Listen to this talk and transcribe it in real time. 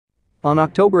On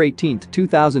October 18,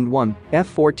 2001,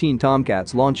 F-14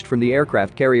 Tomcats launched from the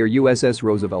aircraft carrier USS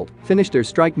Roosevelt, finished their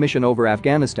strike mission over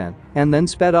Afghanistan, and then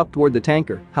sped up toward the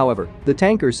tanker. However, the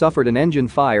tanker suffered an engine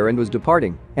fire and was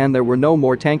departing, and there were no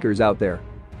more tankers out there.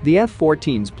 The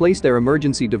F-14s placed their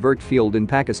emergency divert field in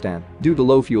Pakistan due to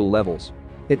low fuel levels.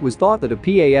 It was thought that a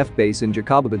PAF base in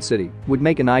Jacobabad city would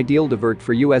make an ideal divert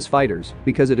for US fighters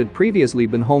because it had previously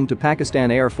been home to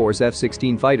Pakistan Air Force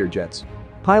F-16 fighter jets.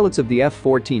 Pilots of the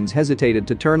F-14s hesitated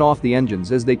to turn off the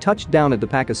engines as they touched down at the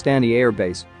Pakistani air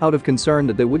base out of concern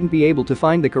that they wouldn't be able to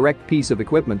find the correct piece of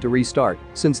equipment to restart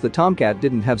since the Tomcat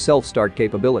didn't have self-start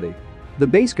capability. The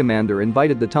base commander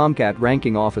invited the Tomcat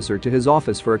ranking officer to his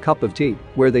office for a cup of tea,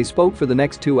 where they spoke for the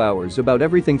next 2 hours about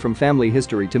everything from family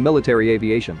history to military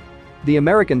aviation. The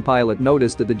American pilot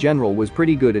noticed that the general was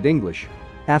pretty good at English.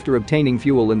 After obtaining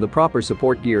fuel and the proper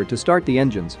support gear to start the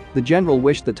engines, the general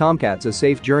wished the Tomcats a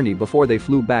safe journey before they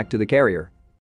flew back to the carrier.